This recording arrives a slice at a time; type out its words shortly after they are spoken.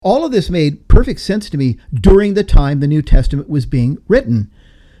All of this made perfect sense to me during the time the New Testament was being written.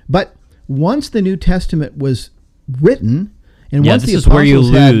 But once the New Testament was written, and once the apostles this is where you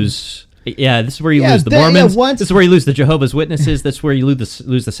lose the Mormons. This is where you lose the Jehovah's Witnesses. That's where you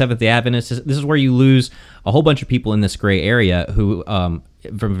lose the Seventh-day Adventists. This is where you lose a whole bunch of people in this gray area who, from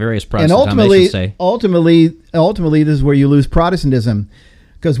various Protestant denominations, say. Ultimately, this is where you lose Protestantism.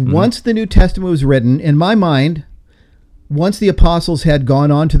 Because once the New Testament was written, in my mind, once the apostles had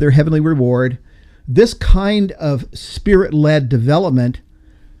gone on to their heavenly reward, this kind of spirit-led development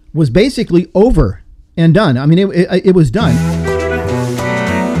was basically over and done. I mean, it was done.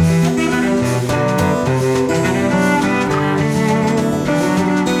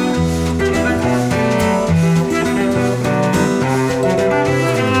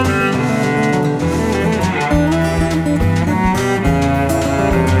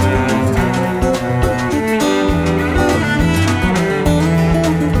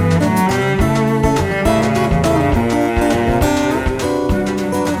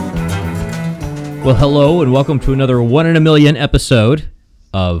 Well, hello, and welcome to another 1 in a million episode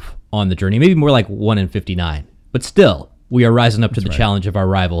of On the Journey. Maybe more like 1 in 59. But still, we are rising up to the challenge of our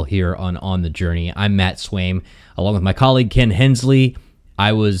rival here on the Journey. I'm Matt Swaim, along with my colleague Ken Hensley.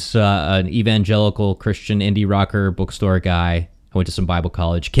 I was an evangelical Christian indie rocker, bookstore guy. I went to some Bible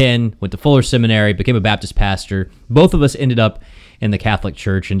college. Ken went to Fuller Seminary, became a Baptist pastor. Both of us ended up in the Catholic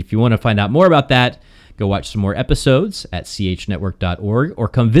Church. And if you want to find out more about that, go watch some more episodes at chnetwork.org or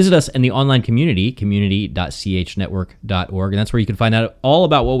come visit us in the online community.chnetwork.org. And that's where you can find out all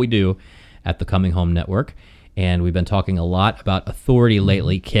about what we do at the Coming Home Network. And we've been talking a lot about authority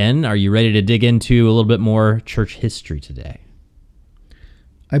lately. Ken, are you ready to dig into a little bit more church history today?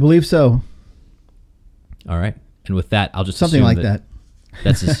 I believe so. All right. And with that, I'll just something like that.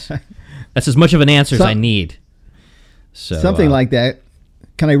 That's as much of an answer as I need. So something like that.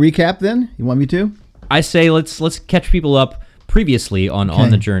 Can I recap then? You want me to? I say let's catch people up previously on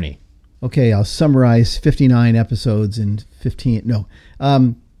the Journey. Okay, I'll summarize 59 episodes in 15. No.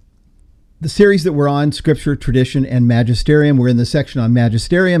 The series that we're on, Scripture, Tradition, and Magisterium. We're in the section on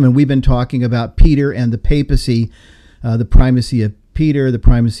Magisterium, and we've been talking about Peter and the papacy, the primacy of Peter, the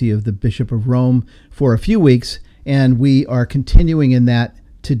primacy of the Bishop of Rome for a few weeks, and we are continuing in that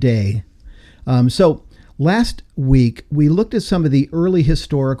today. So last week, we looked at some of the early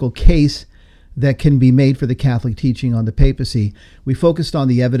historical case that can be made for the Catholic teaching on the papacy. We focused on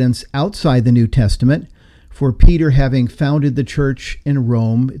the evidence outside the New Testament for Peter having founded the church in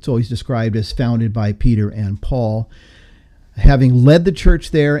Rome. It's always described as founded by Peter and Paul, having led the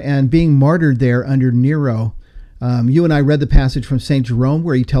church there and being martyred there under Nero. You and I read the passage from St. Jerome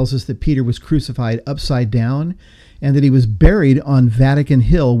where he tells us that Peter was crucified upside down and that he was buried on Vatican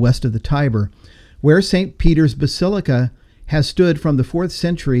Hill west of the Tiber, where St. Peter's Basilica has stood from the 4th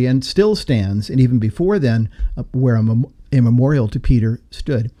century and still stands, and even before then, where a memorial to Peter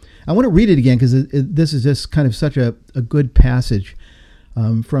stood. I want to read it again because this is just kind of such a good passage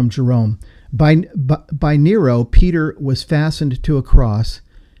from Jerome. By Nero, Peter was fastened to a cross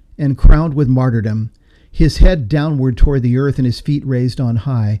and crowned with martyrdom, his head downward toward the earth and his feet raised on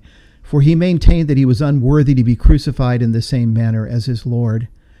high, for he maintained that he was unworthy to be crucified in the same manner as his Lord.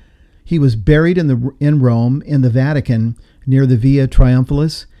 He was buried in Rome, in the Vatican, near the Via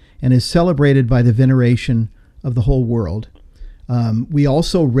Triumphalis, and is celebrated by the veneration of the whole world. We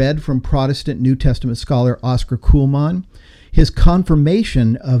also read from Protestant New Testament scholar Oscar Kuhlmann his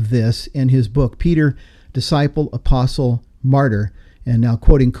confirmation of this in his book, Peter, Disciple, Apostle, Martyr. And now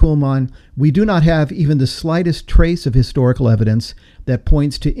quoting Kuhlmann, we do not have even the slightest trace of historical evidence that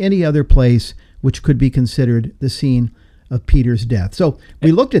points to any other place which could be considered the scene of Peter's death. So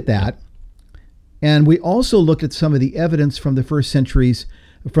we looked at that, and we also looked at some of the evidence from the first centuries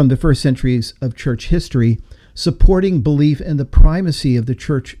of church history supporting belief in the primacy of the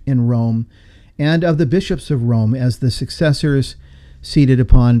church in Rome and of the bishops of Rome as the successors seated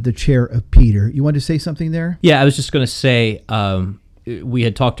upon the chair of Peter. You want to say something there? Yeah, I was just going to say we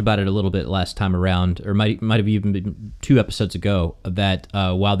had talked about it a little bit last time around, or might have even been 2 episodes ago, that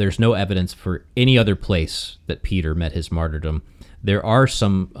while there's no evidence for any other place that Peter met his martyrdom, there are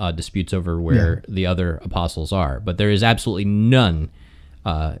some disputes over where the other apostles are. But there is absolutely none,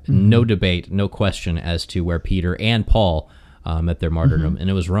 no debate, no question as to where Peter and Paul met their martyrdom, and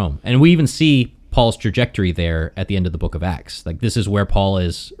it was Rome. And we even see Paul's trajectory there at the end of the book of Acts. Like, this is where Paul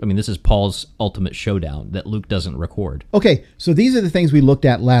is. I mean, this is Paul's ultimate showdown that Luke doesn't record. Okay, so these are the things we looked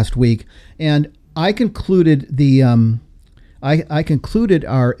at last week, and I concluded I concluded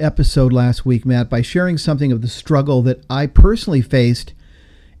our episode last week, Matt, by sharing something of the struggle that I personally faced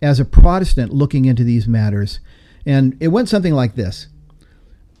as a Protestant looking into these matters. And it went something like this.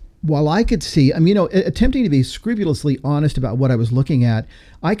 while I could see, I mean, attempting to be scrupulously honest about what I was looking at,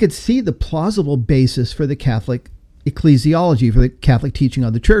 I could see the plausible basis for the Catholic ecclesiology, for the Catholic teaching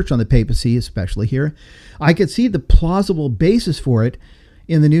on the church, on the papacy, especially here. I could see the plausible basis for it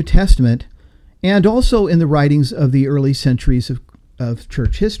in the New Testament and also in the writings of the early centuries of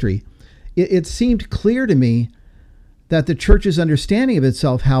church history. It seemed clear to me that the church's understanding of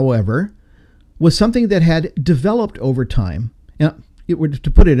itself, however, was something that had developed over time. Now,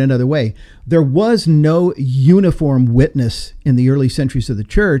 to put it another way, there was no uniform witness in the early centuries of the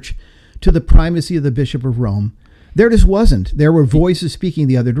church to the primacy of the Bishop of Rome. There just wasn't. There were voices speaking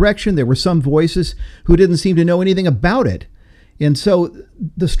the other direction. There were some voices who didn't seem to know anything about it. And so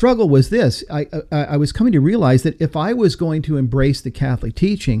the struggle was this. I was coming to realize that if I was going to embrace the Catholic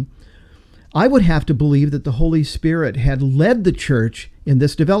teaching, I would have to believe that the Holy Spirit had led the church in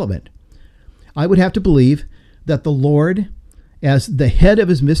this development. I would have to believe that the Lord, as the head of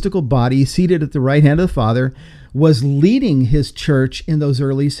his mystical body, seated at the right hand of the Father, was leading his church in those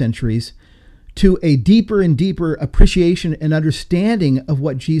early centuries to a deeper and deeper appreciation and understanding of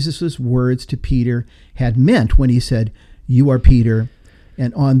what Jesus' words to Peter had meant when he said, "You are Peter,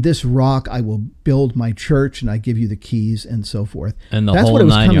 and on this rock I will build my church, and I give you the keys," and so forth. And the That's whole what it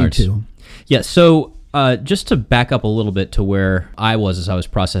was 9 coming yards. to. Yeah, so just to back up a little bit to where I was as I was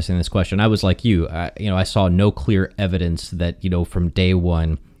processing this question, I was like you. I saw no clear evidence that, from day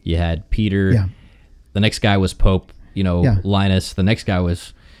one, you had Peter, Yeah. the next guy was Pope, Yeah. Linus, the next guy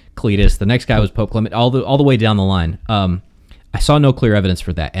was Cletus, the next guy was Pope Clement, all the way down the line. I saw no clear evidence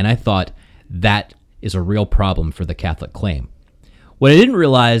for that, and I thought that is a real problem for the Catholic claim. What I didn't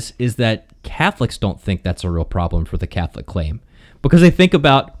realize is that Catholics don't think that's a real problem for the Catholic claim, because they think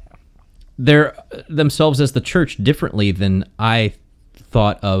about themselves as the church differently than I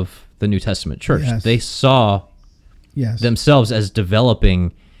thought of the New Testament church. Yes. They saw themselves as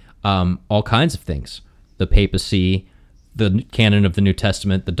developing all kinds of things: the papacy, the canon of the New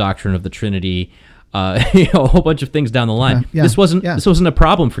Testament, the doctrine of the Trinity, a whole bunch of things down the line. Yeah. This wasn't a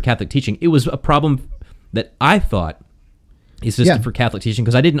problem for Catholic teaching. It was a problem that I thought existed for Catholic teaching,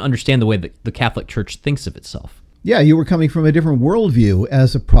 because I didn't understand the way that the Catholic Church thinks of itself. Yeah, you were coming from a different worldview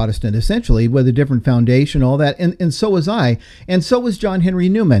as a Protestant, essentially, with a different foundation, all that. And so was I. And so was John Henry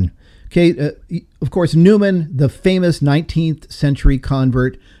Newman. Okay, of course, Newman, the famous 19th century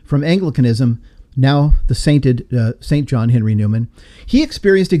convert from Anglicanism, now the sainted St. John Henry Newman, he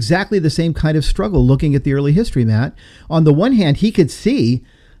experienced exactly the same kind of struggle looking at the early history, Matt. On the one hand, he could see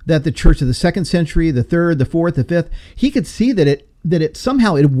that the church of the 2nd century, the 3rd, the 4th, the 5th, he could see that it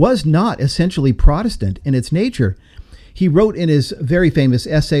somehow it was not essentially Protestant in its nature. He wrote in his very famous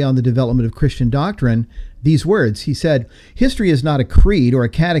essay on the development of Christian doctrine these words. He said, "History is not a creed or a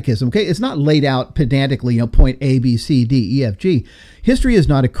catechism." Okay, it's not laid out pedantically, point A, B, C, D, E, F, G. History is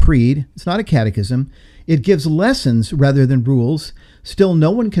not a creed. It's not a catechism. It gives lessons rather than rules. Still,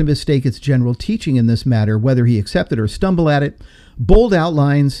 no one can mistake its general teaching in this matter, whether he accept it or stumble at it. Bold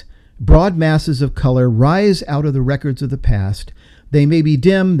outlines, broad masses of color rise out of the records of the past. They may be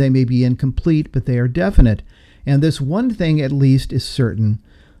dim, they may be incomplete, but they are definite. And this one thing at least is certain: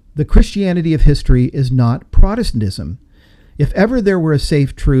 the Christianity of history is not Protestantism. If ever there were a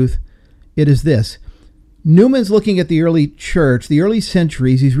safe truth, it is this. Newman's looking at the early church, the early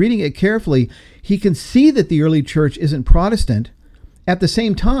centuries. He's reading it carefully. He can see that the early church isn't Protestant. At the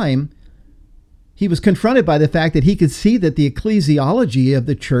same time, he was confronted by the fact that he could see that the ecclesiology of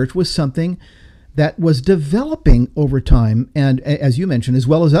the church was something that was developing over time, and as you mentioned, as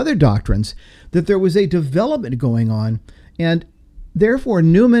well as other doctrines, that there was a development going on. And therefore,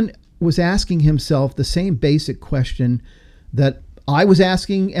 Newman was asking himself the same basic question that I was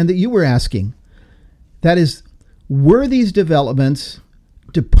asking and that you were asking. That is, were these developments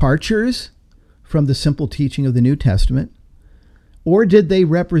departures from the simple teaching of the New Testament, or did they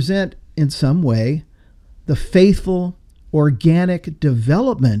represent in some way the faithful, organic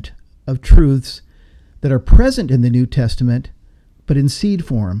development of truths that are present in the New Testament, but in seed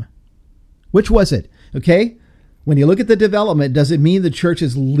form? Which was it? Okay? When you look at the development, does it mean the church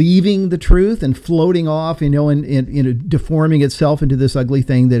is leaving the truth and floating off, and deforming itself into this ugly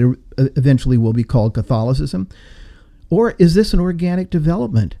thing that eventually will be called Catholicism? Or is this an organic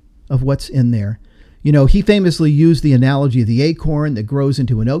development of what's in there? He famously used the analogy of the acorn that grows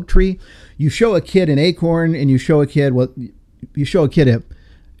into an oak tree. You show a kid an acorn and you show a kid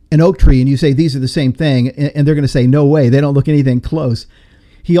an oak tree and you say, these are the same thing. And they're going to say, no way, they don't look anything close.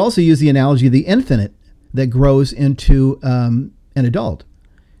 He also used the analogy of the infant that grows into an adult.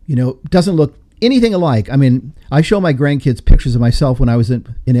 Doesn't look anything alike. I mean, I show my grandkids pictures of myself when I was an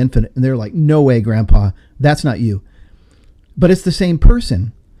infant, and they're like, no way, Grandpa, that's not you. But it's the same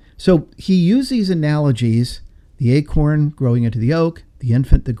person. So he used these analogies, the acorn growing into the oak, the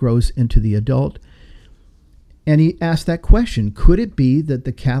infant that grows into the adult. And he asked that question, could it be that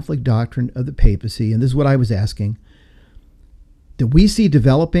the Catholic doctrine of the papacy, and this is what I was asking, that we see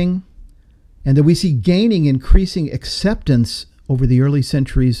developing and that we see gaining increasing acceptance over the early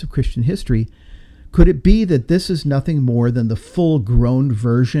centuries of Christian history, could it be that this is nothing more than the full-grown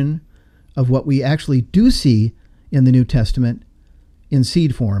version of what we actually do see in the New Testament in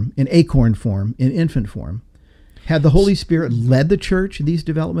seed form, in acorn form, in infant form? Had the Holy Spirit led the church in these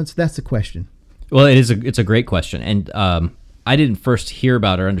developments? That's the question. Well, it's a great question. And I didn't first hear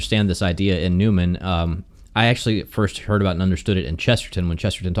about or understand this idea in Newman. I actually first heard about and understood it in Chesterton, when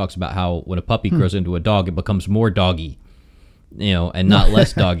Chesterton talks about how when a puppy grows into a dog, it becomes more doggy, and not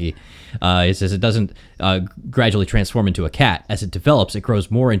less doggy. He says it doesn't gradually transform into a cat. As it develops, it grows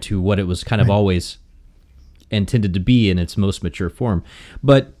more into what it was kind of always intended to be in its most mature form.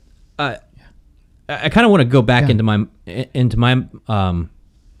 But I kind of want to go back into my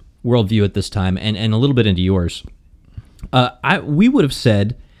worldview at this time, and a little bit into yours. We would have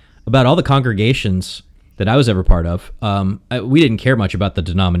said about all the congregations that I was ever part of, we didn't care much about the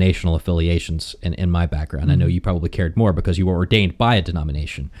denominational affiliations in my background. Mm-hmm. I know you probably cared more because you were ordained by a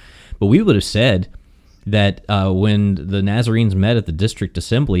denomination. But we would have said that when the Nazarenes met at the district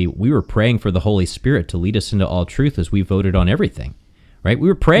assembly, we were praying for the Holy Spirit to lead us into all truth as we voted on everything, right? We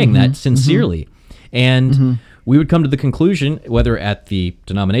were praying that sincerely. And we would come to the conclusion, whether at the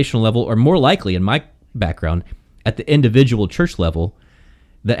denominational level or more likely, in my background, at the individual church level,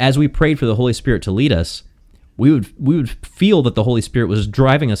 that as we prayed for the Holy Spirit to lead us, we would feel that the Holy Spirit was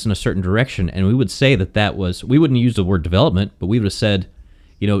driving us in a certain direction, and we would say that was, we wouldn't use the word development, but we would have said,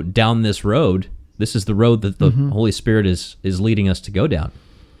 down this road, this is the road that the Holy Spirit is leading us to go down.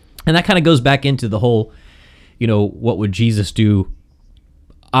 And that kind of goes back into the whole, what would Jesus do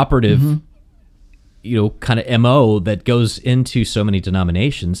operative, kind of MO that goes into so many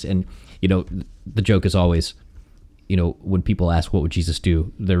denominations. And, the joke is always, when people ask, what would Jesus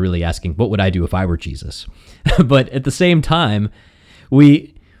do? They're really asking, what would I do if I were Jesus? But at the same time,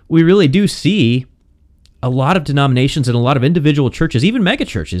 we really do see a lot of denominations and a lot of individual churches, even mega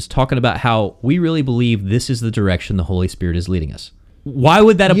churches, talking about how we really believe this is the direction the Holy Spirit is leading us. Why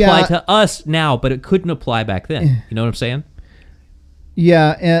would that apply to us now, but it couldn't apply back then? You know what I'm saying?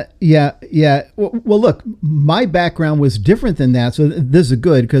 Yeah. Well, look, my background was different than that, so this is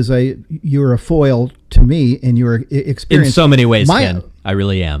good because you're a foil to me in your experience. In so many ways, Ken. I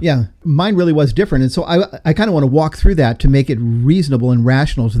really am. Yeah, mine really was different, and so I kind of want to walk through that to make it reasonable and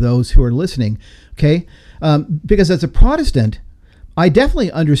rational to those who are listening, okay? Because as a Protestant, I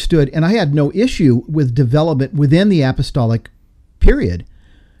definitely understood, and I had no issue with development within the apostolic period.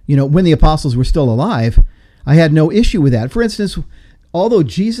 When the apostles were still alive, I had no issue with that. For instance, although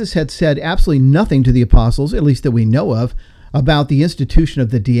Jesus had said absolutely nothing to the apostles, at least that we know of, about the institution of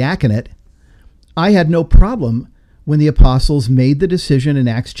the diaconate, I had no problem when the apostles made the decision in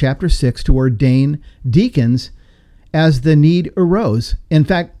Acts chapter 6 to ordain deacons as the need arose. In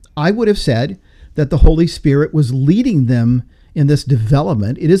fact, I would have said that the Holy Spirit was leading them in this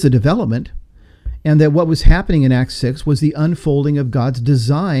development. It is a development. And that what was happening in Acts 6 was the unfolding of God's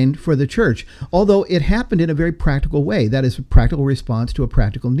design for the church, although it happened in a very practical way. That is a practical response to a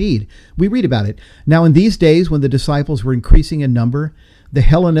practical need. We read about it. Now, in these days when the disciples were increasing in number, the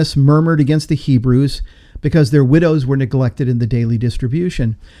Hellenists murmured against the Hebrews because their widows were neglected in the daily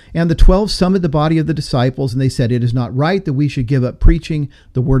distribution. And the 12 summoned the body of the disciples, and they said, "It is not right that we should give up preaching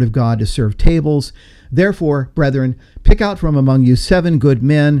the word of God to serve tables. Therefore, brethren, pick out from among you 7 good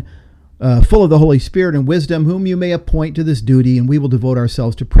men, full of the Holy Spirit and wisdom, whom you may appoint to this duty, and we will devote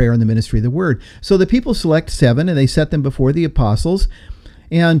ourselves to prayer and the ministry of the word." So the people select 7, and they set them before the apostles.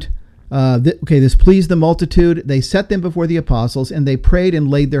 And this pleased the multitude. They set them before the apostles, and they prayed and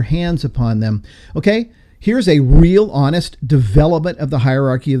laid their hands upon them. Okay, here's a real, honest development of the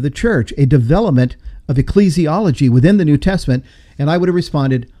hierarchy of the church, a development of ecclesiology within the New Testament, and I would have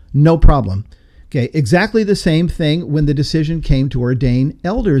responded, no problem. Okay, exactly the same thing when the decision came to ordain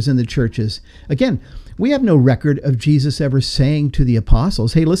elders in the churches. Again, we have no record of Jesus ever saying to the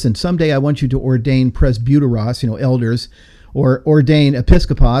apostles, "Hey, listen, someday I want you to ordain presbyteros, elders, or ordain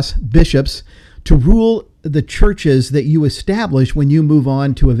episkopos, bishops, to rule the churches that you establish when you move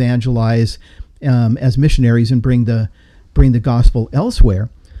on to evangelize as missionaries and bring the gospel elsewhere."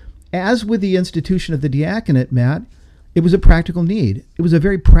 As with the institution of the diaconate, Matt, it was a practical need. It was a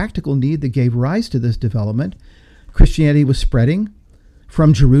very practical need that gave rise to this development. Christianity was spreading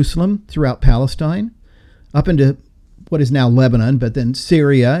from Jerusalem throughout Palestine, up into what is now Lebanon, but then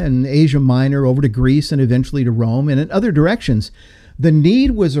Syria and Asia Minor, over to Greece, and eventually to Rome, and in other directions. The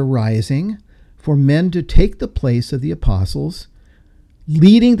need was arising for men to take the place of the apostles,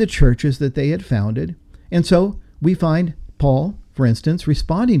 leading the churches that they had founded. And so we find Paul, for instance,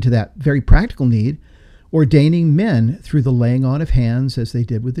 responding to that very practical need, ordaining men through the laying on of hands as they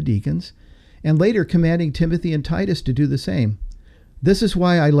did with the deacons, and later commanding Timothy and Titus to do the same. This is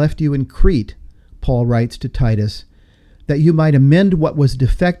why I left you in Crete, Paul writes to Titus, that you might amend what was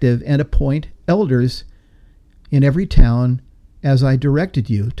defective and appoint elders in every town as I directed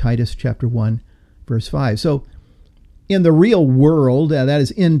you, Titus chapter 1, verse 5. So in the real world, that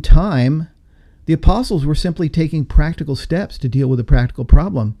is in time, the apostles were simply taking practical steps to deal with a practical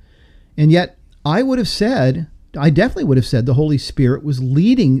problem. And yet I definitely would have said the Holy Spirit was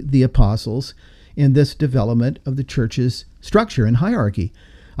leading the apostles in this development of the church's structure and hierarchy.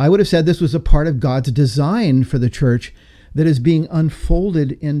 I would have said this was a part of God's design for the church that is being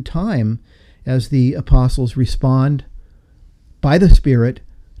unfolded in time as the apostles respond by the Spirit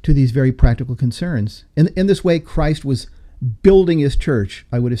to these very practical concerns. In this way, Christ was building his church,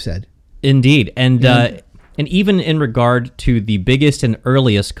 I would have said. Indeed. And even in regard to the biggest and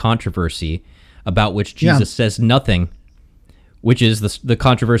earliest controversy about which Jesus says nothing, which is the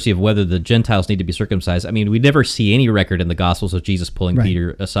controversy of whether the Gentiles need to be circumcised. I mean, we never see any record in the Gospels of Jesus pulling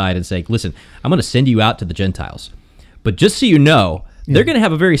Peter aside and saying, listen, I'm going to send you out to the Gentiles. But just so you know, they're going to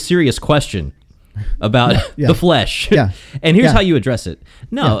have a very serious question about the flesh. And here's how you address it.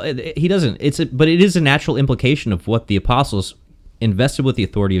 No, he doesn't. But it is a natural implication of what the apostles invested with the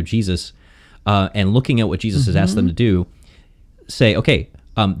authority of Jesus and looking at what Jesus has asked them to do, say, okay,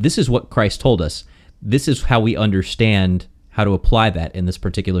 this is what Christ told us. This is how we understand how to apply that in this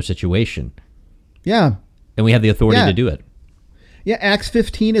particular situation. Yeah. And we have the authority to do it. Yeah, Acts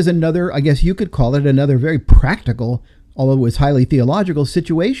 15 is another, I guess you could call it another very practical, although it was highly theological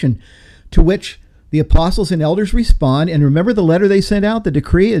situation to which the apostles and elders respond. And remember the letter they sent out, the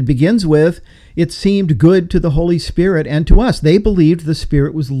decree, it begins with, it seemed good to the Holy Spirit and to us. They believed the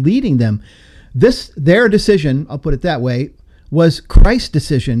Spirit was leading them. Their decision, I'll put it that way, was Christ's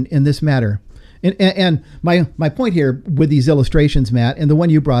decision in this matter. And my point here with these illustrations, Matt, and the one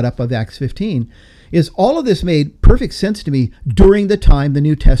you brought up of Acts 15, is all of this made perfect sense to me during the time the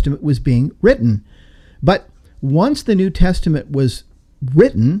New Testament was being written. But once the New Testament was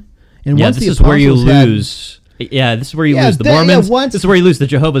written, and once the apostles this is where you lose the Mormons. This is where you lose the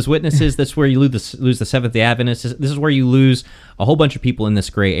Jehovah's Witnesses. This is where you lose the Seventh-day Adventists. This is where you lose a whole bunch of people in this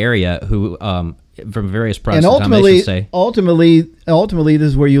gray area who, from various Protestant denominations, say. Ultimately, this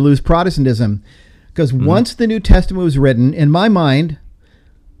is where you lose Protestantism. Because once the New Testament was written, in my mind,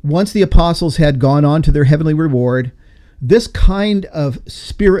 once the apostles had gone on to their heavenly reward, this kind of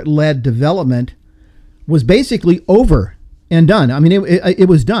Spirit-led development was basically over and done. I mean, it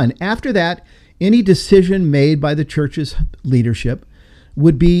was done. After that, any decision made by the church's leadership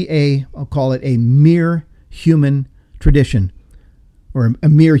would be I'll call it a mere human tradition or a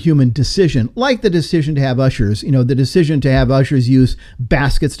mere human decision, like the decision to have ushers. The decision to have ushers use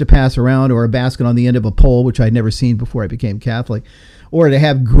baskets to pass around or a basket on the end of a pole, which I'd never seen before I became Catholic, or to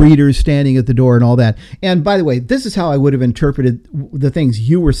have greeters standing at the door and all that. And by the way, this is how I would have interpreted the things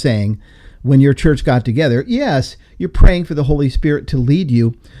you were saying when your church got together. Yes, you're praying for the Holy Spirit to lead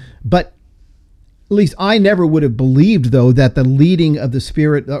you, but at least I never would have believed, though, that the leading of the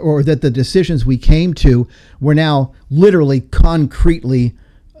Spirit or that the decisions we came to were now literally concretely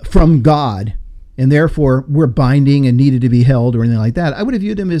from God and therefore were binding and needed to be held or anything like that. I would have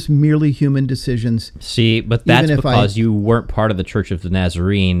viewed them as merely human decisions. See, but that's because you weren't part of the Church of the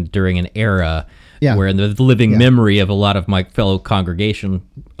Nazarene during an era where in the living memory of a lot of my fellow congregation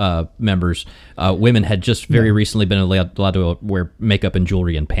members, women had just very recently been allowed to wear makeup and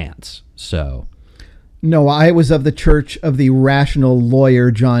jewelry and pants. So... No, I was of the church of the rational lawyer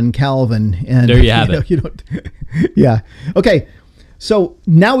John Calvin. And there you have it. Yeah. Okay. So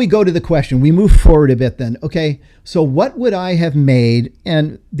now we go to the question. We move forward a bit then. Okay. So what would I have made?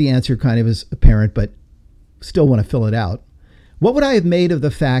 And the answer kind of is apparent, but still want to fill it out. What would I have made of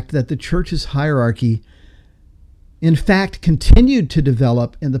the fact that the church's hierarchy, in fact, continued to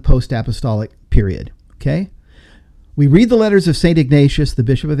develop in the post-apostolic period? Okay. We read the letters of St. Ignatius, the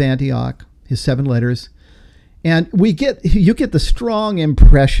Bishop of Antioch, his 7 letters, and you get the strong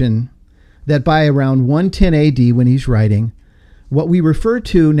impression that by around 110 AD, when he's writing, what we refer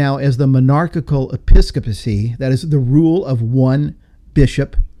to now as the monarchical episcopacy, that is the rule of one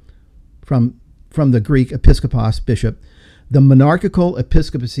bishop, from the Greek episkopos, bishop, the monarchical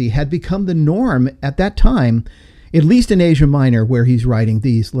episcopacy had become the norm at that time, at least in Asia Minor, where he's writing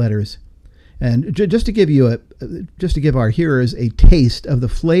these letters. And just to give our hearers a taste of the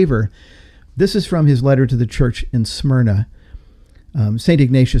flavor, this is from his letter to the church in Smyrna. St.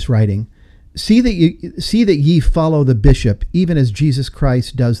 Ignatius writing, see that ye follow the bishop, even as Jesus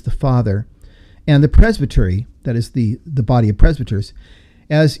Christ does the Father, and the presbytery, that is the body of presbyters,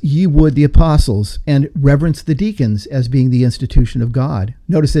 as ye would the apostles, and reverence the deacons as being the institution of God.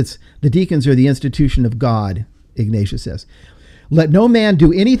 Notice the deacons are the institution of God, Ignatius says. Let no man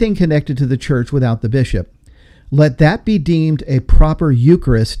do anything connected to the church without the bishop. Let that be deemed a proper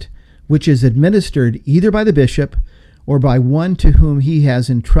Eucharist, which is administered either by the bishop or by one to whom he has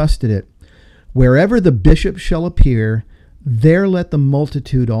entrusted it. Wherever the bishop shall appear, there let the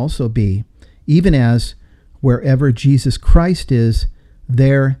multitude also be, even as wherever Jesus Christ is,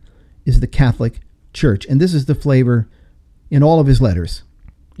 there is the Catholic Church. And this is the flavor in all of his letters.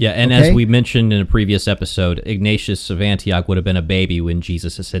 Yeah, and Okay? as we mentioned in a previous episode, Ignatius of Antioch would have been a baby when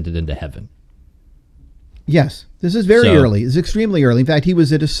Jesus ascended into heaven. Yes, this is very So- early. It's extremely early. In fact, he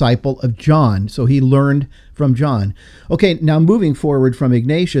was a disciple of John, so he learned from John. Okay, now moving forward from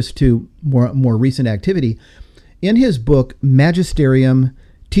Ignatius to more recent activity. In his book, Magisterium,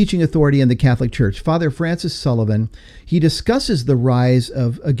 Teaching Authority in the Catholic Church, Father Francis Sullivan, he discusses the rise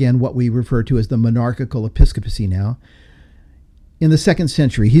of, again, what we refer to as the monarchical episcopacy now, in the 2nd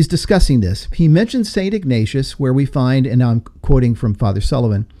century. He's discussing this. He mentions St. Ignatius, where we find, and now I'm quoting from Father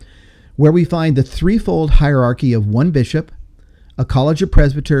Sullivan, where we find the threefold hierarchy of one bishop, a college of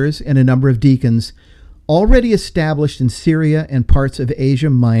presbyters, and a number of deacons, already established in Syria and parts of Asia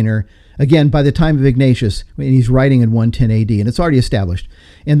Minor, again, by the time of Ignatius, when he's writing in 110 AD, and it's already established.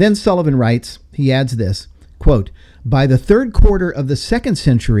 And then Sullivan writes, he adds this, quote, by the 3rd quarter of the 2nd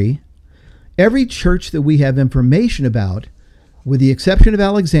century, every church that we have information about, with the exception of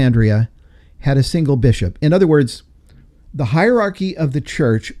Alexandria, had a single bishop. In other words, the hierarchy of the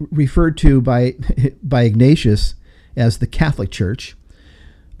church, referred to by Ignatius as the Catholic Church,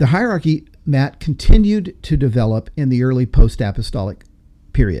 the hierarchy, Matt, continued to develop in the early post-apostolic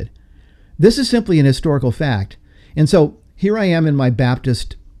period. This is simply an historical fact. And so here I am in my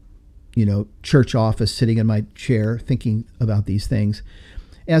Baptist, church office, sitting in my chair, thinking about these things.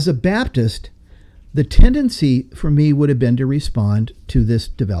 As a Baptist, the tendency for me would have been to respond to this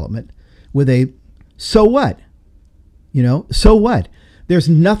development with a, so what? So what? There's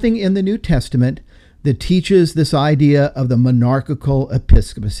nothing in the New Testament that teaches this idea of the monarchical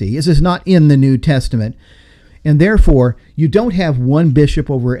episcopacy. This is not in the New Testament. And therefore, you don't have one bishop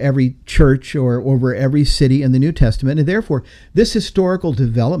over every church or over every city in the New Testament. And therefore, this historical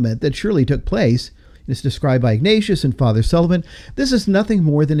development that surely took place, is described by Ignatius and Father Sullivan, this is nothing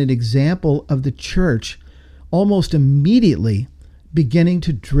more than an example of the church almost immediately beginning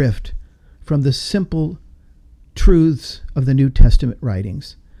to drift from the simple truths of the New Testament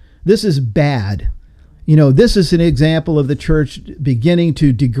writings. This is bad. This is an example of the church beginning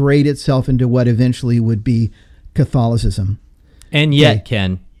to degrade itself into what eventually would be Catholicism. And yet,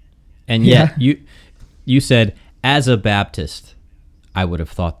 Ken, you said, as a Baptist, I would have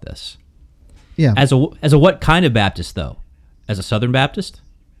thought this. Yeah. As a what kind of Baptist, though? As a Southern Baptist?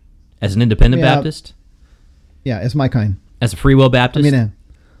 As an independent Baptist? Yeah, as my kind. As a free will Baptist?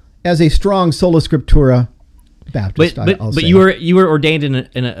 As a strong sola scriptura Baptist. But you were ordained in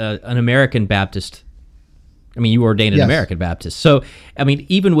an American Baptist. You were ordained an American Baptist. So,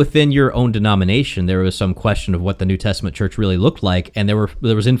 even within your own denomination, there was some question of what the New Testament church really looked like, and there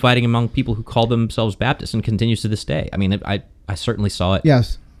was infighting among people who called themselves Baptists, and continues to this day. I certainly saw it.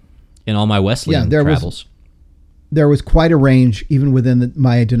 Yes. In all my Wesleyan travels. There was quite a range even within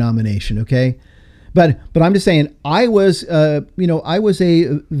my denomination. Okay. But I'm just saying, I was a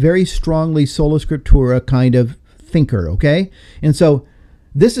very strongly sola scriptura kind of thinker. Okay. And so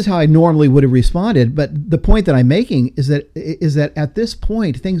this is how I normally would have responded. But the point that I'm making is that at this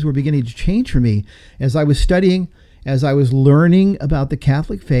point, things were beginning to change for me as I was studying, as I was learning about the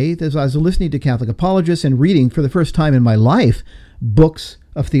Catholic faith, as I was listening to Catholic apologists and reading for the first time in my life books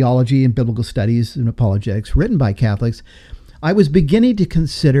of theology and biblical studies and apologetics written by Catholics. I was beginning to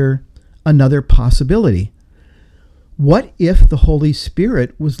consider another possibility. What if the Holy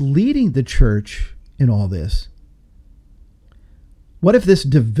Spirit was leading the church in all this? What if this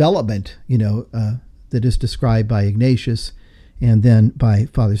development, that is described by Ignatius and then by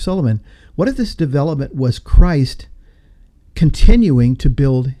Father Sullivan, what if this development was Christ continuing to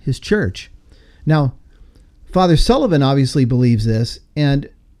build his church? Now, Father Sullivan obviously believes this, and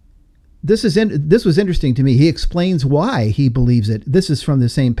this was interesting to me. He explains why he believes it. This is from the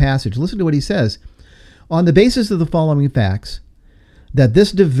same passage. Listen to what he says. On the basis of the following facts, that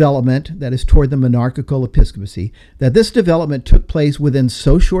this development, that is toward the monarchical episcopacy, that this development took place within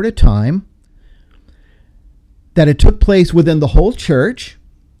so short a time, that it took place within the whole church,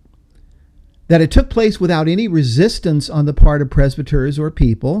 that it took place without any resistance on the part of presbyters or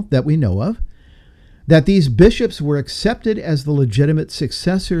people that we know of, that these bishops were accepted as the legitimate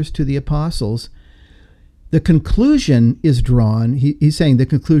successors to the apostles. The conclusion is drawn, he's saying the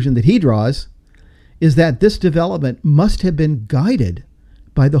conclusion that he draws is that this development must have been guided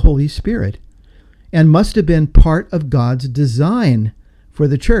by the Holy Spirit and must have been part of God's design for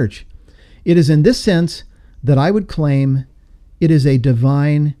the church. It is in this sense that I would claim it is a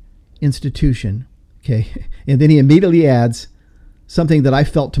divine institution. Okay. And then he immediately adds something that I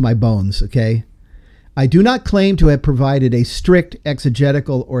felt to my bones. Okay. I do not claim to have provided a strict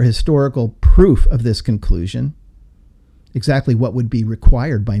exegetical or historical proof of this conclusion, exactly what would be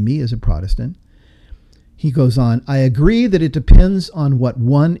required by me as a Protestant. He goes on, I agree that it depends on what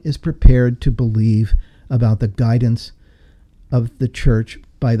one is prepared to believe about the guidance of the church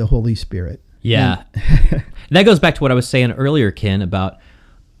by the Holy Spirit. Yeah. That goes back to what I was saying earlier, Ken, about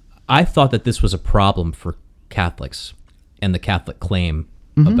I thought that this was a problem for Catholics and the Catholic claim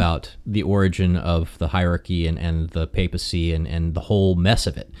about the origin of the hierarchy and the papacy and the whole mess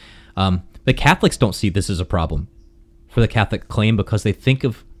of it. The Catholics don't see this as a problem for the Catholic claim because they think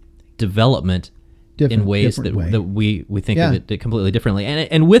of development in ways that we think of it completely differently.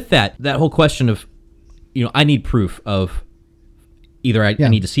 And with that whole question of, I need proof of either I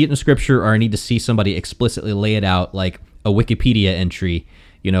need to see it in Scripture or I need to see somebody explicitly lay it out like a Wikipedia entry,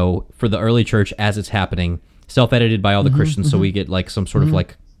 for the early church as it's happening, self-edited by all the Christians, so we get like some sort of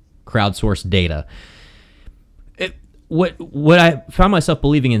like crowdsourced data. What I found myself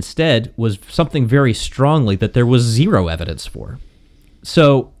believing instead was something very strongly that there was zero evidence for.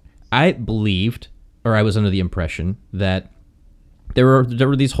 So I believed, or I was under the impression, that there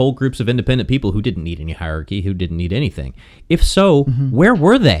were these whole groups of independent people who didn't need any hierarchy, who didn't need anything. If so, where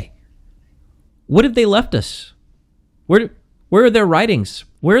were they? What have they left us? Where are their writings?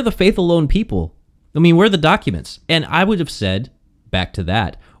 Where are the faith alone people? I mean, where are the documents? And I would have said, back to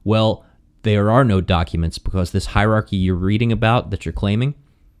that, well, there are no documents because this hierarchy you're reading about, that you're claiming,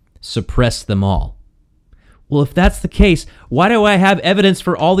 suppressed them all. Well, if that's the case, why do I have evidence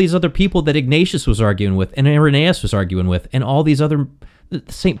for all these other people that Ignatius was arguing with and Irenaeus was arguing with and all these other,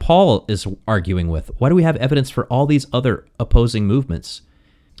 St. Paul is arguing with? Why do we have evidence for all these other opposing movements?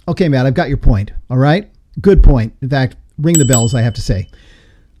 Okay, Matt, I've got your point. All right? Good point. In fact, ring the bells, I have to say.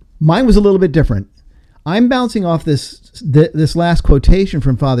 Mine was a little bit different. I'm bouncing off this last quotation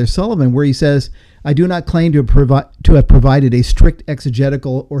from Father Sullivan where he says, I do not claim to have provided a strict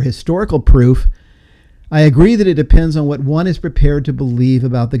exegetical or historical proof. I agree that it depends on what one is prepared to believe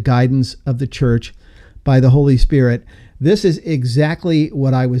about the guidance of the church by the Holy Spirit. This is exactly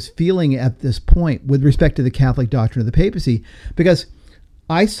what I was feeling at this point with respect to the Catholic doctrine of the papacy, because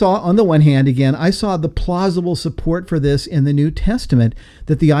I saw, on the one hand, again, I saw the plausible support for this in the New Testament,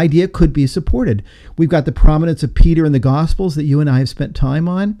 that the idea could be supported. We've got the prominence of Peter in the Gospels that you and I have spent time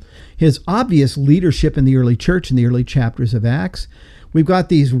on, his obvious leadership in the early church in the early chapters of Acts. We've got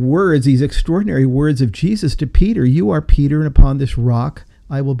these words, these extraordinary words of Jesus to Peter, you are Peter, and upon this rock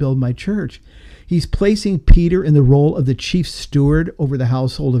I will build my church. He's placing Peter in the role of the chief steward over the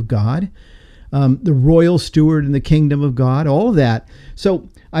household of God. The royal steward in the kingdom of God, all of that. So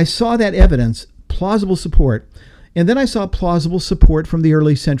I saw that evidence, plausible support. And then I saw plausible support from the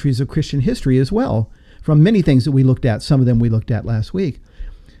early centuries of Christian history as well, from many things that we looked at. Some of them we looked at last week.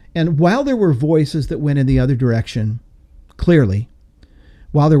 And while there were voices that went in the other direction, clearly,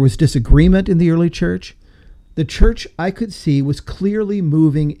 while there was disagreement in the early church, the church I could see was clearly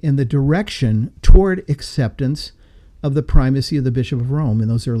moving in the direction toward acceptance of the primacy of the Bishop of Rome in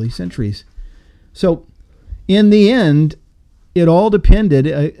those early centuries. So in the end, it all depended,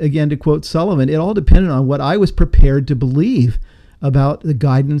 again, to quote Sullivan, it all depended on what I was prepared to believe about the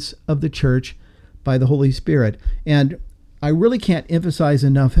guidance of the church by the Holy Spirit. And I really can't emphasize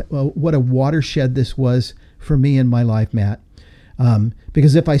enough what a watershed this was for me in my life, Matt.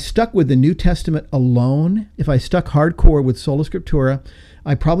 Because if I stuck with the New Testament alone, if I stuck hardcore with Sola Scriptura,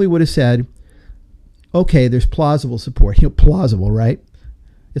 I probably would have said, okay, there's plausible support. Plausible, right?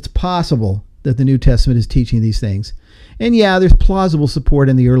 It's possible that the New Testament is teaching these things. And yeah, there's plausible support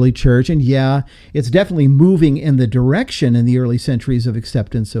in the early church. And yeah, it's definitely moving in the direction in the early centuries of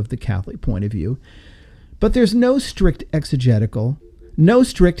acceptance of the Catholic point of view. But there's no strict exegetical, no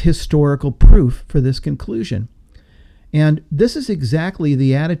strict historical proof for this conclusion. And this is exactly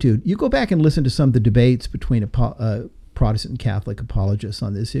the attitude. You go back and listen to some of the debates between Protestant and Catholic apologists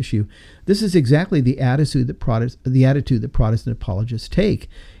on this issue. This is exactly the attitude that Protestant apologists take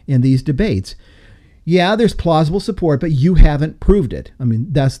in these debates. Yeah, there's plausible support, but you haven't proved it. I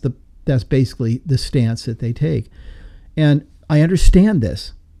mean, that's basically the stance that they take. And I understand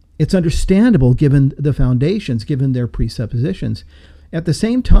this. It's understandable given the foundations, given their presuppositions. At the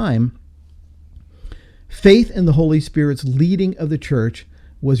same time, faith in the Holy Spirit's leading of the church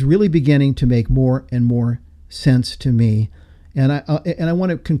was really beginning to make more and more sense to me. And I want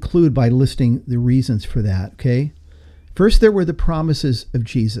to conclude by listing the reasons for that, okay? First, there were the promises of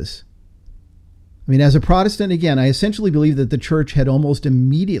Jesus. I mean, as a Protestant, again, I essentially believe that the church had almost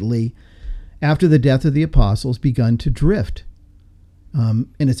immediately, after the death of the apostles, begun to drift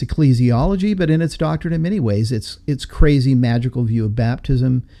in its ecclesiology, but in its doctrine in many ways. Its crazy, magical view of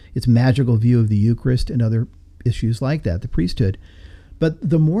baptism, its magical view of the Eucharist, and other issues like that, the priesthood. But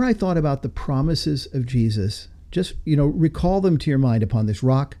the more I thought about the promises of Jesus, just, recall them to your mind. Upon this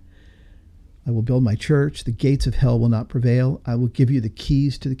rock, I will build my church. The gates of hell will not prevail. I will give you the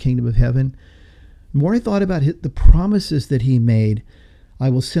keys to the kingdom of heaven. The more I thought about the promises that he made, I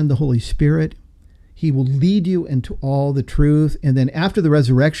will send the Holy Spirit. He will lead you into all the truth. And then after the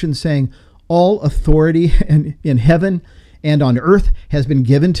resurrection, saying, all authority in heaven and on earth has been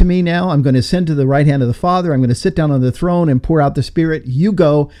given to me now. I'm going to ascend to the right hand of the Father. I'm going to sit down on the throne and pour out the Spirit. You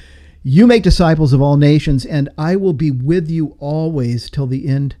go. You make disciples of all nations, and I will be with you always till the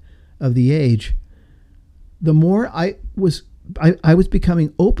end of the age. The more I was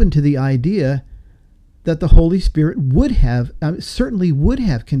becoming open to the idea that the Holy Spirit certainly would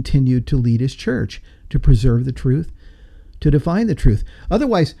have continued to lead his church, to preserve the truth, to define the truth.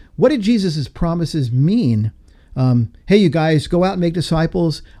 Otherwise, what did Jesus' promises mean? Hey, you guys, go out and make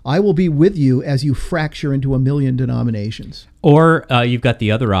disciples. I will be with you as you fracture into 1 million denominations. Or you've got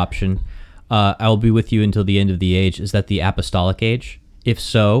the other option. I will be with you until the end of the age. Is that the apostolic age? If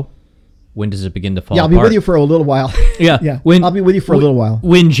so, when does it begin to fall apart? I'll be with you for a little while. Yeah. I'll be with you for a little while.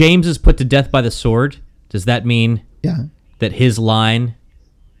 When James is put to death by the sword, does that mean that his line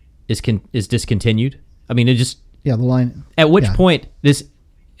is discontinued? I mean, the line. At which point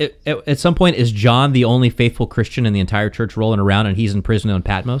at some point, is John the only faithful Christian in the entire church rolling around and he's in prison on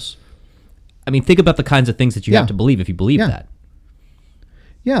Patmos? I mean, think about the kinds of things that you have to believe if you believe that.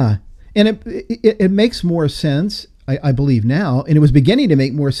 Yeah. And it makes more sense, I believe now, and it was beginning to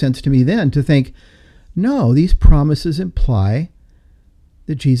make more sense to me then to think, no, these promises imply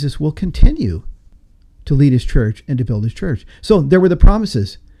that Jesus will continue to lead his church and to build his church. So there were the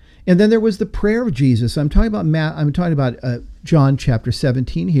promises. And then there was the prayer of Jesus. I'm talking about John chapter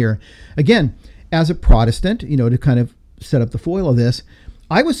 17 here. Again, as a Protestant, to kind of set up the foil of this,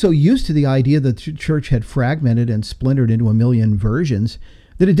 I was so used to the idea that the church had fragmented and splintered into 1 million versions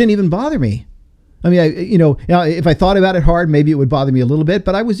that it didn't even bother me. I mean, if I thought about it hard, maybe it would bother me a little bit,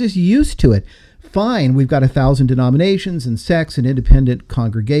 but I was just used to it. Fine, we've got 1,000 denominations and sects and independent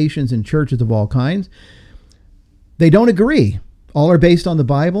congregations and churches of all kinds. They don't agree. All are based on the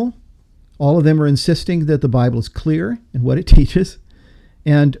Bible. All of them are insisting that the Bible is clear in what it teaches.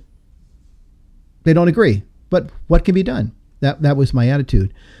 And they don't agree. But what can be done? That was my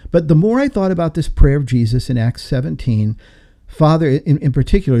attitude. But the more I thought about this prayer of Jesus in Acts 17, Father, in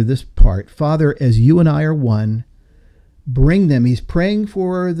particular this part, Father, as you and I are one, bring them, he's praying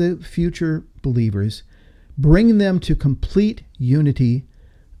for the future believers, bring them to complete unity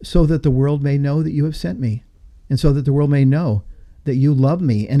so that the world may know that you have sent me, and so that the world may know that you love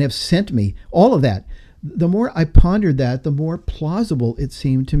me and have sent me. All of that. The more I pondered that, the more plausible it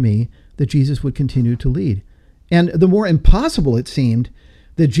seemed to me that Jesus would continue to lead. And the more impossible it seemed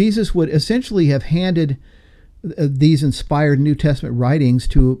that Jesus would essentially have handed these inspired New Testament writings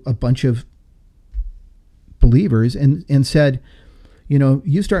to a bunch of believers and said,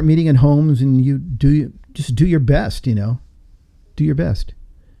 you start meeting in homes and you do your best, do your best.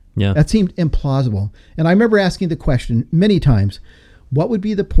 Yeah. That seemed implausible. And I remember asking the question many times, what would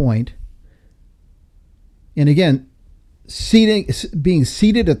be the point? And again, being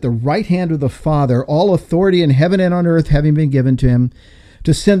seated at the right hand of the Father, all authority in heaven and on earth having been given to him,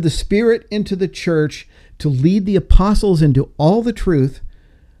 to send the Spirit into the church, to lead the apostles into all the truth,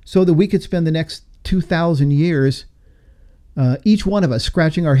 so that we could spend the next 2,000 years, each one of us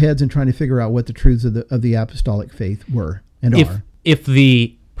scratching our heads and trying to figure out what the truths of the apostolic faith were and are. If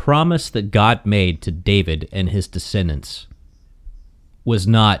the promise that God made to David and his descendants was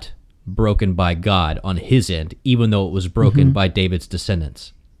not broken by God on his end, even though it was broken by David's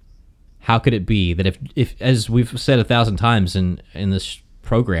descendants, how could it be that if as we've said 1,000 times in this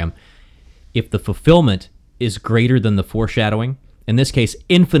program, if the fulfillment is greater than the foreshadowing, in this case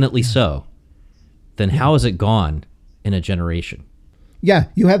infinitely so, then how has it gone in a generation? Yeah,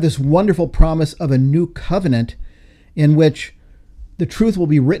 you have this wonderful promise of a new covenant in which the truth will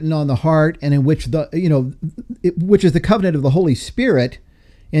be written on the heart, and in which which is the covenant of the Holy Spirit,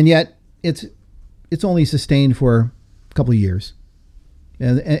 and yet it's only sustained for a couple of years.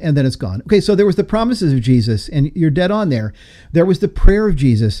 and then it's gone. Okay, so there was the promises of Jesus, and you're dead on there. There was the prayer of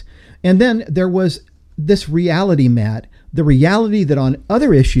Jesus, and then there was this reality, Matt, the reality that on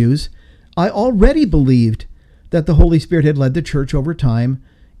other issues, I already believed that the Holy Spirit had led the church over time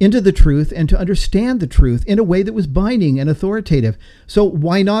into the truth and to understand the truth in a way that was binding and authoritative. So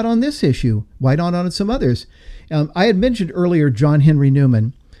why not on this issue? Why not on some others? I had mentioned earlier John Henry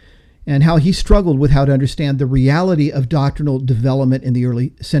Newman and how he struggled with how to understand the reality of doctrinal development in the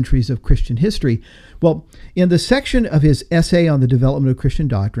early centuries of Christian history. Well, in the section of his essay on the development of Christian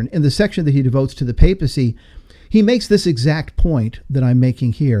doctrine, in the section that he devotes to the papacy, he makes this exact point that I'm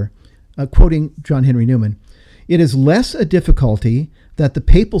making here, quoting John Henry Newman. It is less a difficulty that the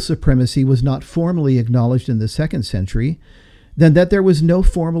papal supremacy was not formally acknowledged in the 2nd century than that there was no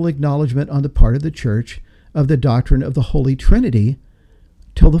formal acknowledgement on the part of the Church of the doctrine of the Holy Trinity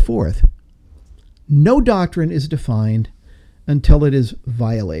till the 4th. No doctrine is defined until it is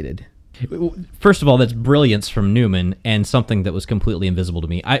violated. First of all, that's brilliance from Newman and something that was completely invisible to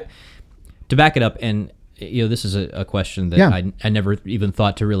me. To back it up, and this is a question that I never even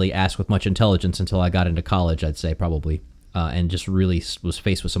thought to really ask with much intelligence until I got into college, I'd say probably, and just really was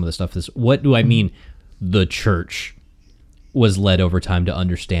faced with some of the stuff. What do I mean the church was led over time to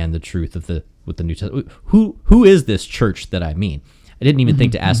understand the truth of the New Testament? Who is this church that I mean? I didn't even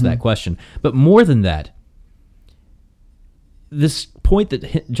think to ask that question. But more than that, this point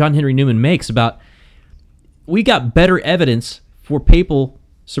that John Henry Newman makes about we got better evidence for papal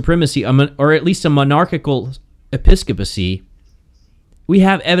supremacy, or at least a monarchical episcopacy, we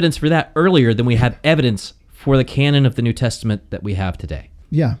have evidence for that earlier than we have evidence for the canon of the New Testament that we have today.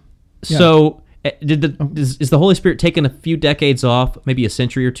 Yeah. So is the Holy Spirit taking a few decades off, maybe a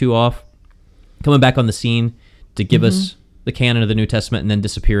century or two off, coming back on the scene to give us the canon of the New Testament and then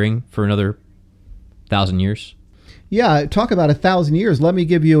disappearing for another 1,000 years? Yeah, talk about 1,000 years. Let me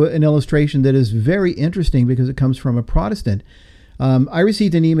give you an illustration that is very interesting because it comes from a Protestant. I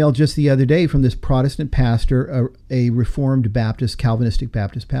received an email just the other day from this Protestant pastor, a Reformed Baptist, Calvinistic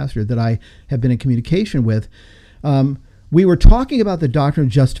Baptist pastor that I have been in communication with. We were talking about the doctrine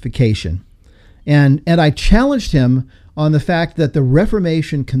of justification, and I challenged him on the fact that the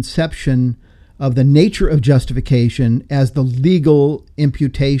Reformation conception of the nature of justification as the legal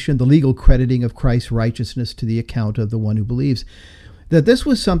imputation, the legal crediting of Christ's righteousness to the account of the one who believes, that this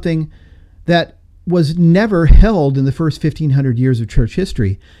was something that was never held in the first 1,500 years of church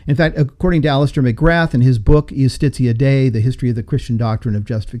history. In fact, according to Alistair McGrath in his book, Justitia Dei, The History of the Christian Doctrine of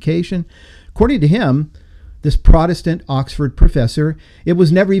Justification, according to him, this Protestant Oxford professor, it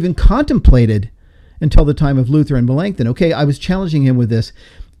was never even contemplated until the time of Luther and Melanchthon. Okay, I was challenging him with this,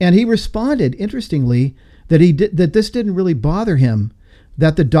 and he responded, interestingly, that this didn't really bother him,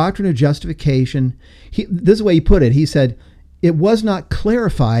 that the doctrine of justification, this is the way he put it, he said, it was not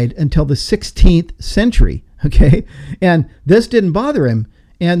clarified until the 16th century, okay? And this didn't bother him.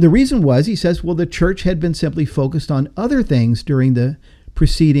 And the reason was, he says, well, the church had been simply focused on other things during the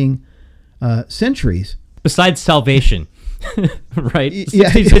preceding centuries. Besides salvation, right? Yeah.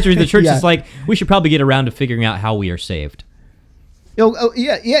 16th century, the church is like, we should probably get around to figuring out how we are saved.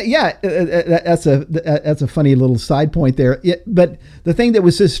 Yeah. That's a funny little side point there. But the thing that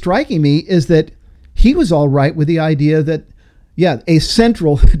was just striking me is that he was all right with the idea that, a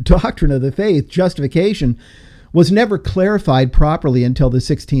central doctrine of the faith, justification, was never clarified properly until the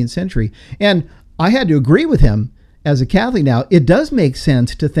 16th century. And I had to agree with him as a Catholic now. It does make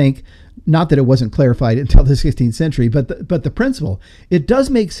sense to think, not that it wasn't clarified until the 16th century, but the principle. It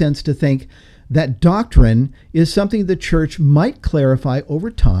does make sense to think that doctrine is something the church might clarify over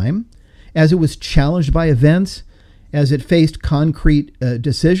time as it was challenged by events, as it faced concrete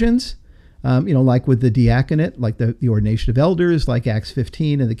decisions, like with the diaconate, like the ordination of elders, like Acts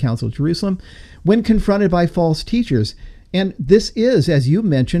 15 and the Council of Jerusalem, when confronted by false teachers. And this is, as you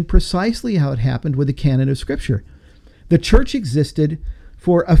mentioned, precisely how it happened with the canon of Scripture. The church existed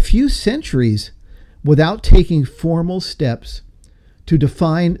for a few centuries without taking formal steps to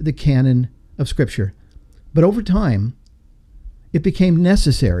define the canon of Scripture. But over time, it became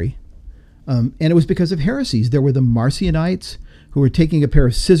necessary. And it was because of heresies. There were the Marcionites, who were taking a pair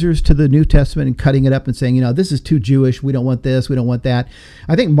of scissors to the New Testament and cutting it up and saying, this is too Jewish. We don't want this. We don't want that.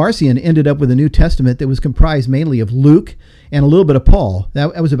 I think Marcion ended up with a New Testament that was comprised mainly of Luke and a little bit of Paul.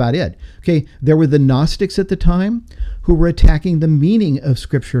 That was about it. Okay, there were the Gnostics at the time who were attacking the meaning of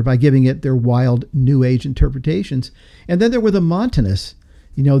Scripture by giving it their wild New Age interpretations. And then there were the Montanists,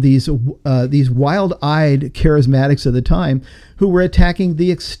 these wild-eyed charismatics of the time who were attacking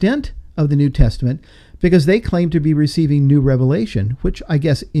the extent of the New Testament because they claimed to be receiving new revelation, which I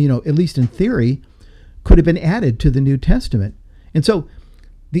guess, at least in theory, could have been added to the New Testament. And so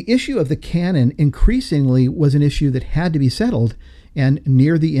The issue of the canon increasingly was an issue that had to be settled, and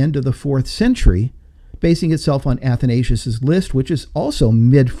near the end of the 4th century, basing itself on Athanasius' list, which is also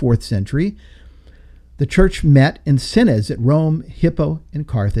mid-4th century, the church met in synods at Rome, Hippo, and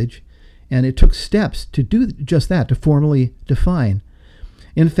Carthage, and it took steps to do just that, to formally define.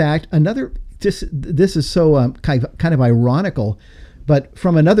 In fact, this is so kind of ironical, but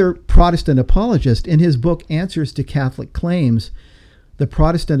from another Protestant apologist, in his book Answers to Catholic Claims, the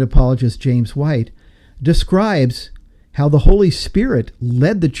Protestant apologist James White describes how the Holy Spirit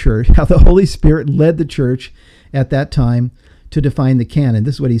led the church at that time to define the canon.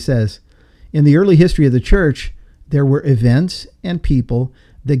 This is what he says. In the early history of the church, there were events and people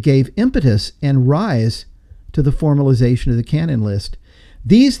that gave impetus and rise to the formalization of the canon list.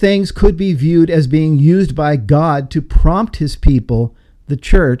 These things could be viewed as being used by God to prompt his people, the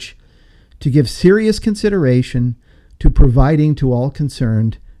church, to give serious consideration to providing to all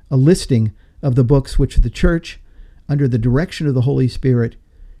concerned a listing of the books which the church, under the direction of the Holy Spirit,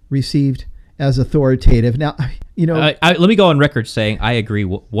 received as authoritative. Now, let me go on record saying I agree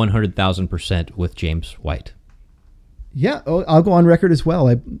 100,000% with James White. Yeah, I'll go on record as well.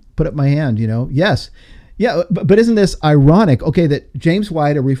 I put up my hand, Yes. Yeah, but isn't this ironic? Okay, that James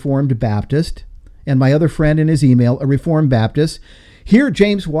White, a Reformed Baptist, and my other friend in his email, a Reformed Baptist, here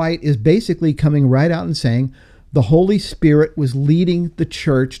James White is basically coming right out and saying the Holy Spirit was leading the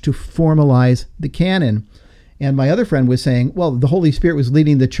church to formalize the canon. And my other friend was saying, well, the Holy Spirit was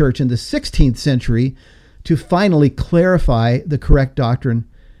leading the church in the 16th century to finally clarify the correct doctrine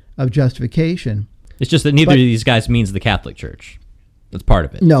of justification. It's just that neither of these guys means the Catholic Church. That's part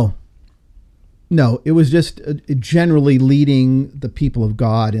of it. No, it was just generally leading the people of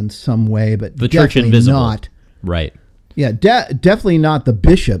God in some way, but the church invisible. Not. Right. Yeah, definitely not the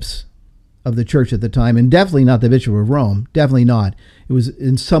bishops of the church at the time, and definitely not the Bishop of Rome. Definitely not. It was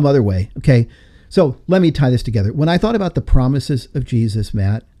in some other way. Okay, so let me tie this together. When I thought about the promises of Jesus,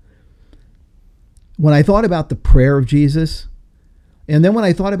 Matt, when I thought about the prayer of Jesus, and then when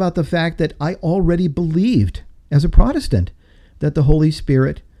I thought about the fact that I already believed as a Protestant that the Holy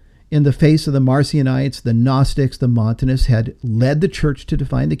Spirit, in the face of the Marcionites, the Gnostics, the Montanists, had led the church to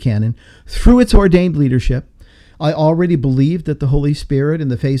define the canon through its ordained leadership, I already believed that the Holy Spirit, in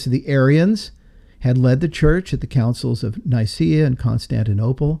the face of the Arians, had led the church at the councils of Nicaea and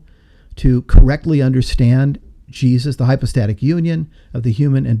Constantinople to correctly understand Jesus, the hypostatic union of the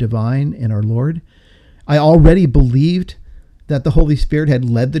human and divine in our Lord. I already believed that the Holy Spirit had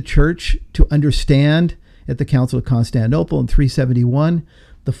led the church to understand at the Council of Constantinople in 371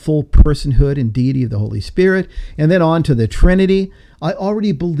 the full personhood and deity of the Holy Spirit, and then on to the Trinity. I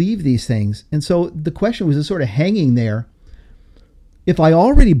already believe these things. And so the question was just sort of hanging there. If I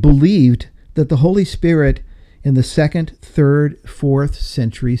already believed that the Holy Spirit in the 2nd, 3rd, 4th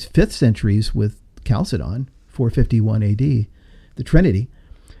centuries, 5th centuries with Chalcedon, 451 AD, the Trinity,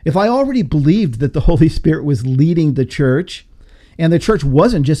 if I already believed that the Holy Spirit was leading the church, and the church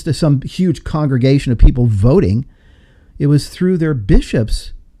wasn't just some huge congregation of people voting, it was through their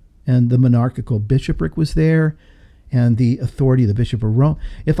bishops, and the monarchical bishopric was there, and the authority of the Bishop of Rome.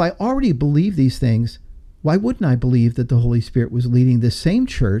 If I already believe these things, why wouldn't I believe that the Holy Spirit was leading this same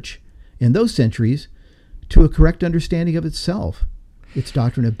church in those centuries to a correct understanding of itself, its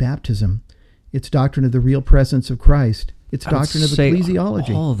doctrine of baptism, its doctrine of the real presence of Christ, its doctrine of ecclesiology?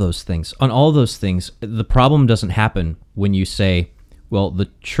 On all those things, the problem doesn't happen when you say, well, the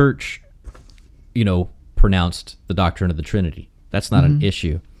church, pronounced the doctrine of the Trinity. That's not an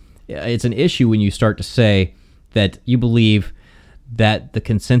issue. It's an issue when you start to say that you believe that the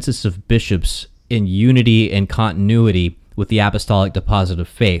consensus of bishops in unity and continuity with the apostolic deposit of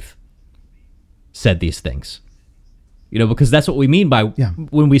faith said these things. Because that's what we mean by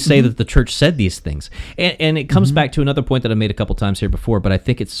when we say that the church said these things. And it comes back to another point that I made a couple times here before, but I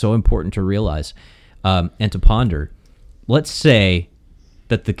think it's so important to realize and to ponder. Let's say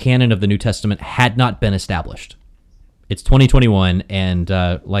that the canon of the New Testament had not been established. It's 2021, and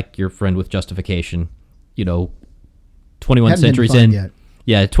like your friend with justification, 21 centuries in. Yet.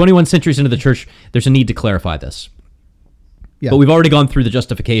 Yeah, 21 centuries into the church, there's a need to clarify this. Yeah. But we've already gone through the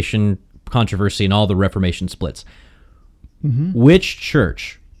justification controversy and all the Reformation splits. Which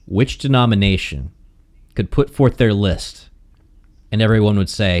church, which denomination could put forth their list, and everyone would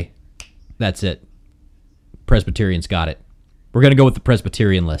say, that's it. Presbyterians got it. We're going to go with the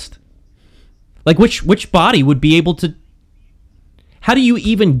Presbyterian list. Like, which body would be able to... How do you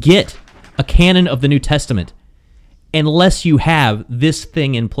even get a canon of the New Testament unless you have this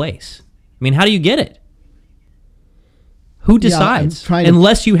thing in place? I mean, how do you get it? Who decides?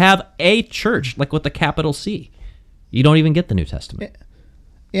 Unless you have a church, like with the capital C. You don't even get the New Testament.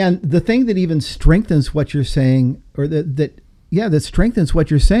 And the thing that even strengthens what you're saying, or that strengthens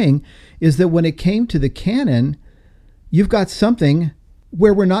what you're saying, is that when it came to the canon, you've got something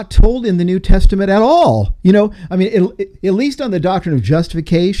where we're not told in the New Testament at all. I mean, at least on the doctrine of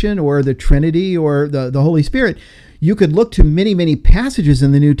justification or the Trinity or the Holy Spirit, you could look to many, many passages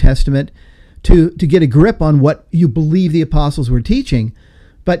in the New Testament to get a grip on what you believe the apostles were teaching.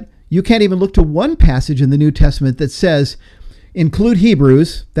 But you can't even look to one passage in the New Testament that says, include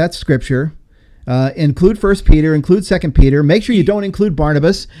Hebrews, that's scripture, include 1 Peter, include 2 Peter, make sure you don't include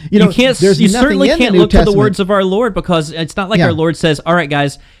Barnabas. You certainly can't look to the words of our Lord, because it's not like our Lord says, all right,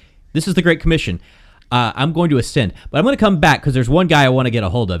 guys, this is the Great Commission. I'm going to ascend, but I'm going to come back because there's one guy I want to get a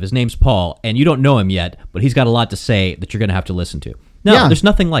hold of. His name's Paul, and you don't know him yet, but he's got a lot to say that you're going to have to listen to. No, there's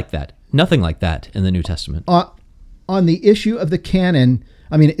nothing like that. Nothing like that in the New Testament. On the issue of the canon,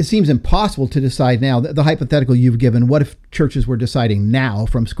 I mean, it seems impossible to decide now. The hypothetical you've given, what if churches were deciding now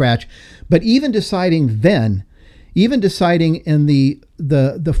from scratch? But even deciding then, even deciding in the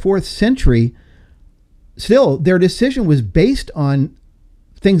 4th century, still their decision was based on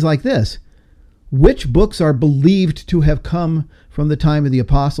things like this. Which books are believed to have come from the time of the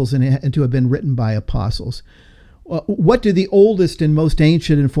apostles and to have been written by apostles? What do the oldest and most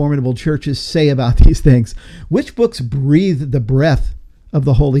ancient and formidable churches say about these things? Which books breathe the breath of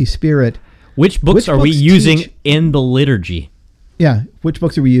the Holy Spirit? Which books are we using in the liturgy? Yeah, which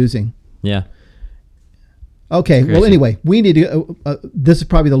books are we using? Yeah. Okay, well, anyway, we need to, this is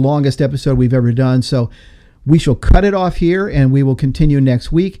probably the longest episode we've ever done, so we shall cut it off here, and we will continue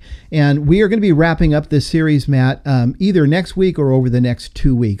next week. And we are going to be wrapping up this series, Matt, either next week or over the next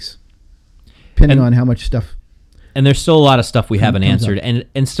 2 weeks, depending on how much stuff. And there's still a lot of stuff we haven't answered,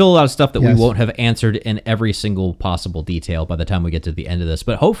 and still a lot of stuff that we won't have answered in every single possible detail by the time we get to the end of this.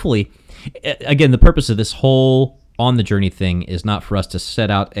 But hopefully, again, the purpose of this whole On the Journey thing is not for us to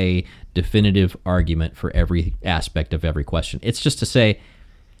set out a definitive argument for every aspect of every question. It's just to say,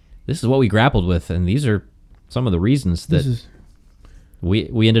 this is what we grappled with, and these are some of the reasons that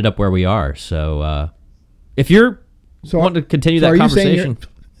we ended up where we are. So if you want to continue that conversation...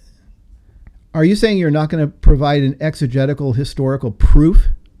 Are you saying you're not going to provide an exegetical historical proof?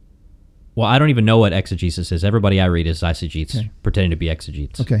 Well, I don't even know what exegesis is. Everybody I read is eisegetes, pretending to be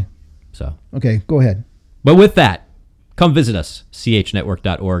exegetes. Okay. So. Okay, go ahead. But with that, come visit us,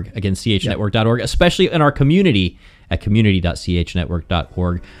 chnetwork.org. Again, chnetwork.org, especially in our community at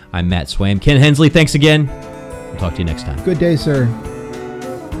community.chnetwork.org. I'm Matt Swaim. Ken Hensley, thanks again. We'll talk to you next time. Good day, sir.